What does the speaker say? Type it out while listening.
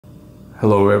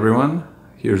Hello everyone,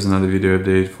 here's another video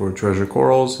update for Treasure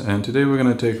Corals, and today we're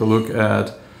going to take a look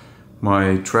at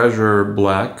my Treasure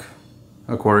Black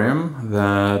aquarium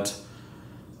that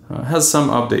has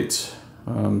some updates.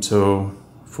 So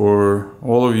for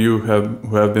all of you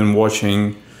who have been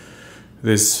watching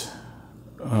this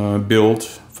build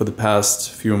for the past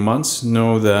few months,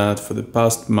 know that for the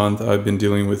past month I've been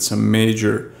dealing with some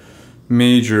major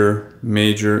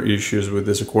issues with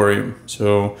this aquarium.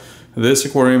 So this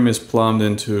aquarium is plumbed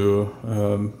into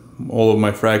all of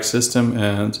my frag system,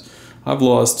 and I've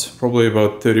lost probably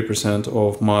about 30%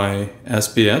 of my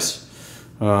SPS.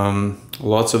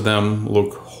 Lots of them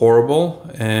look horrible,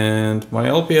 and my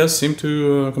LPS seem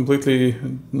to completely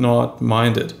not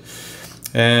mind it.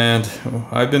 And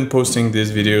I've been posting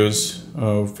these videos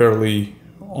fairly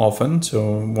often,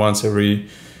 so once every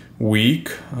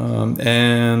week,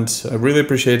 and I really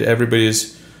appreciate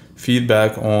everybody's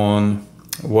feedback on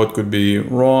what could be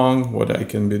wrong, what I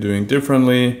can be doing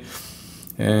differently,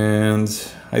 and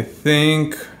I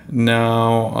think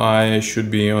now I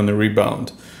should be on the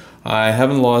rebound. I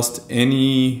haven't lost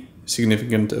any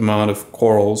significant amount of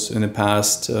corals in the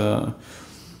past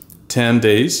 10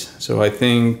 days, so I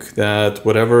think that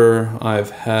whatever I've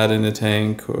had in the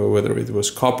tank, whether it was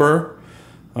copper,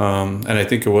 and I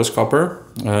think it was copper,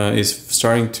 is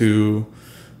starting to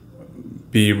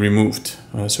be removed.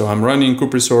 So I'm running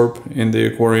Cuprisorb in the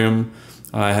aquarium.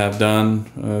 I have done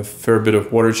a fair bit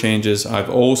of water changes. I've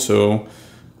also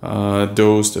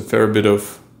dosed a fair bit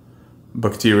of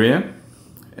bacteria,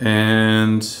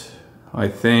 and I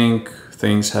think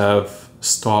things have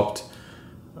stopped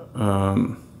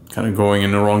kind of going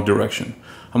in the wrong direction.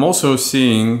 I'm also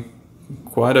seeing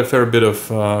quite a fair bit of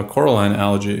coralline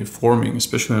algae forming,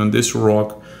 especially on this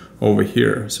rock over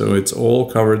here. So it's all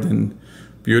covered in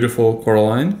beautiful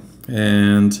coralline,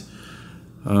 and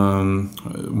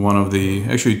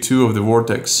actually two of the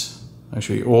vortex,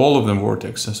 actually all of them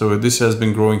vortex. So this has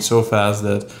been growing so fast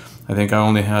that I think I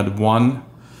only had one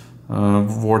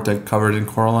vortex covered in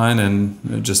coralline,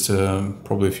 and just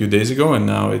probably a few days ago, and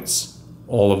now it's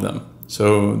all of them.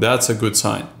 So that's a good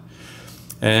sign.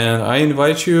 And I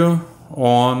invite you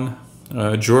on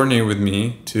a journey with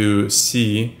me to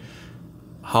see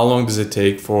how long does it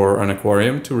take for an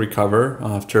aquarium to recover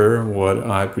after what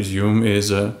I presume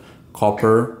is a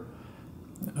copper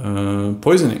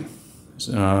poisoning.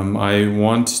 I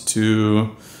want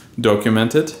to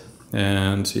document it,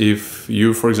 and if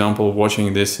you, for example,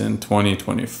 watching this in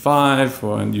 2025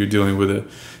 and you're dealing with a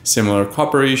similar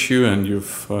copper issue and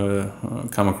you've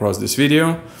come across this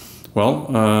video,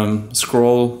 well,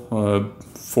 scroll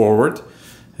forward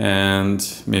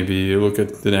and maybe look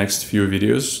at the next few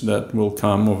videos that will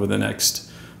come over the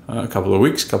next couple of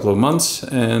weeks, couple of months,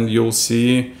 and you'll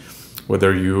see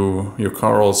whether your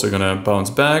corals are gonna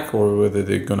bounce back or whether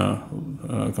they're gonna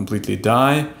completely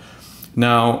die.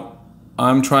 Now,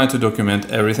 I'm trying to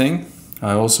document everything.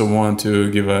 I also want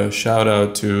to give a shout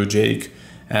out to Jake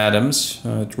Adams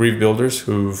at Reef Builders,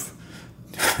 who've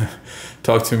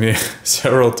talked to me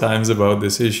several times about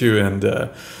this issue, and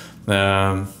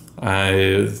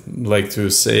I like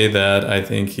to say that I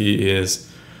think he is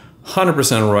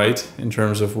 100% right in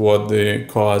terms of what the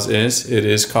cause is. It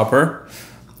is copper.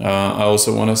 I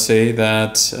also want to say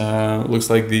that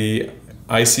looks like the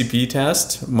ICP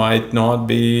test might not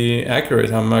be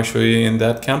accurate. I'm actually in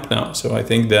that camp now. So I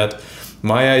think that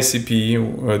my ICP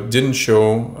didn't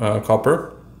show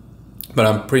copper, but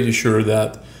I'm pretty sure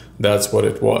that that's what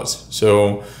it was.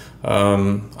 So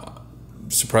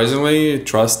surprisingly,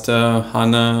 trust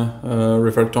HANA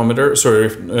refractometer,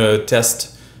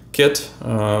 test kit,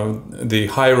 the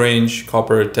high range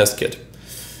copper test kit.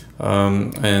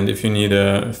 And if you need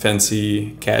a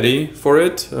fancy caddy for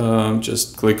it,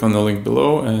 just click on the link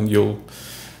below and you'll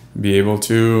be able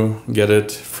to get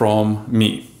it from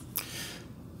me.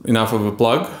 Enough of a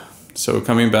plug. So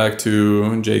coming back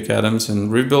to Jake Adams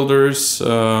and Reef Builders,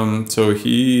 so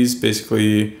he's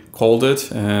basically called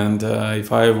it, and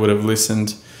if I would have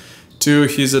listened to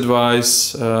his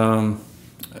advice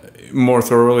more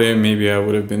thoroughly, maybe I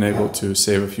would have been able to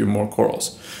save a few more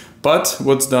corals. But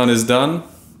what's done is done.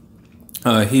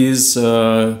 His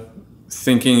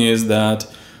thinking is that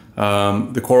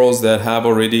the corals that have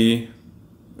already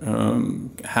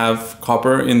have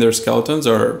copper in their skeletons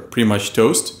are pretty much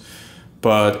toast.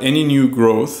 But any new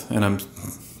growth, and I'm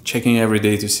checking every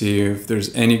day to see if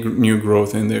there's any new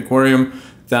growth in the aquarium,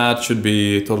 that should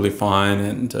be totally fine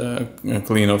and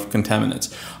clean of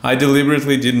contaminants. I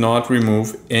deliberately did not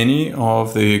remove any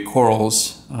of the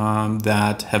corals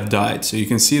that have died. So you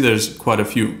can see there's quite a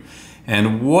few.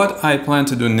 And what I plan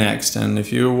to do next, and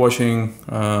if you're watching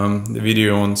the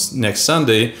video on next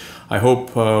Sunday, I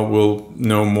hope we'll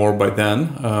know more by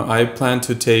then. I plan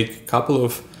to take a couple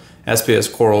of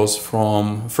SPS corals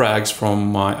from frags from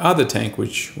my other tank,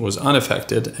 which was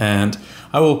unaffected, and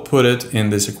I will put it in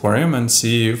this aquarium and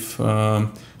see if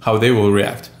how they will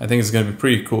react. I think it's going to be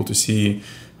pretty cool to see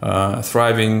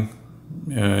thriving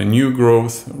new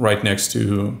growth right next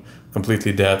to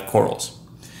completely dead corals.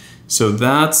 So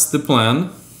that's the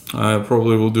plan. I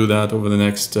probably will do that over the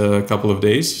next couple of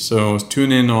days. So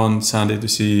tune in on Sunday to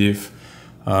see if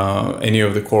any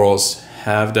of the corals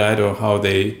have died or how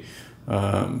they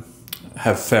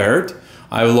have fared.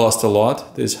 I've lost a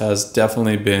lot. This has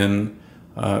definitely been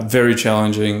very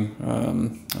challenging.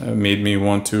 Made me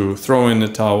want to throw in the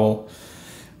towel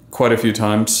quite a few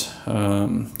times.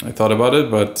 I thought about it,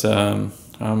 but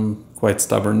I'm quite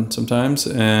stubborn sometimes,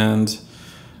 and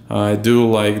I do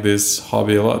like this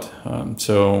hobby a lot.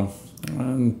 So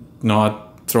I'm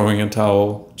not throwing a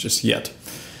towel just yet.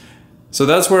 So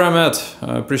that's where I'm at.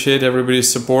 I appreciate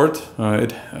everybody's support.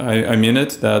 I mean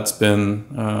it. That's been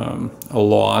a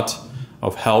lot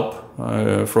of help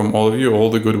from all of you, all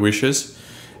the good wishes.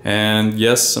 And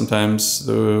yes, sometimes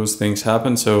those things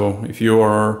happen. So if you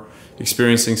are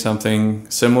experiencing something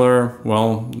similar,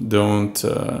 well, don't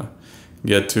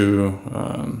get too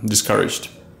discouraged.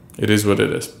 It is what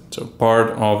it is. So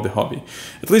part of the hobby.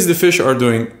 At least the fish are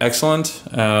doing excellent,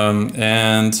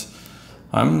 and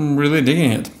I'm really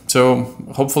digging it. So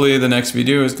hopefully the next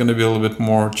video is going to be a little bit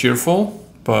more cheerful,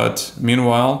 but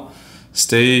meanwhile,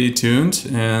 stay tuned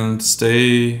and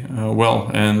stay well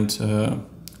and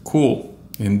cool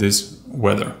in this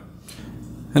weather.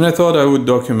 And I thought I would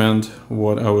document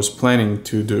what I was planning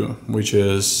to do, which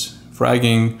is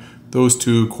fragging those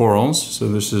two corals. So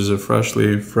this is a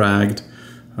freshly fragged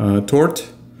tort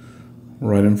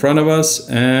right in front of us,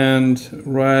 and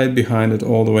right behind it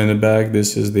all the way in the back,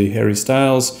 this is the Harry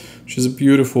Styles, which is a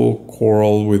beautiful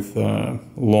coral with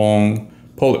long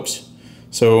polyps.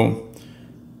 So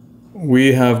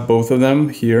we have both of them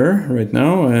here right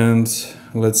now, and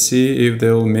let's see if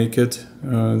they'll make it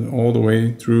all the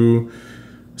way through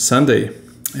Sunday.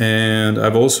 And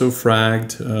I've also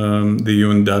fragged the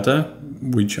Undata,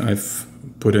 which I've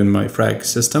put in my frag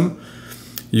system.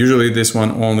 Usually this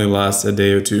one only lasts a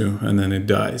day or two and then it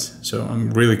dies. So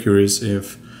I'm really curious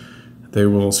if they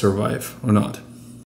will survive or not.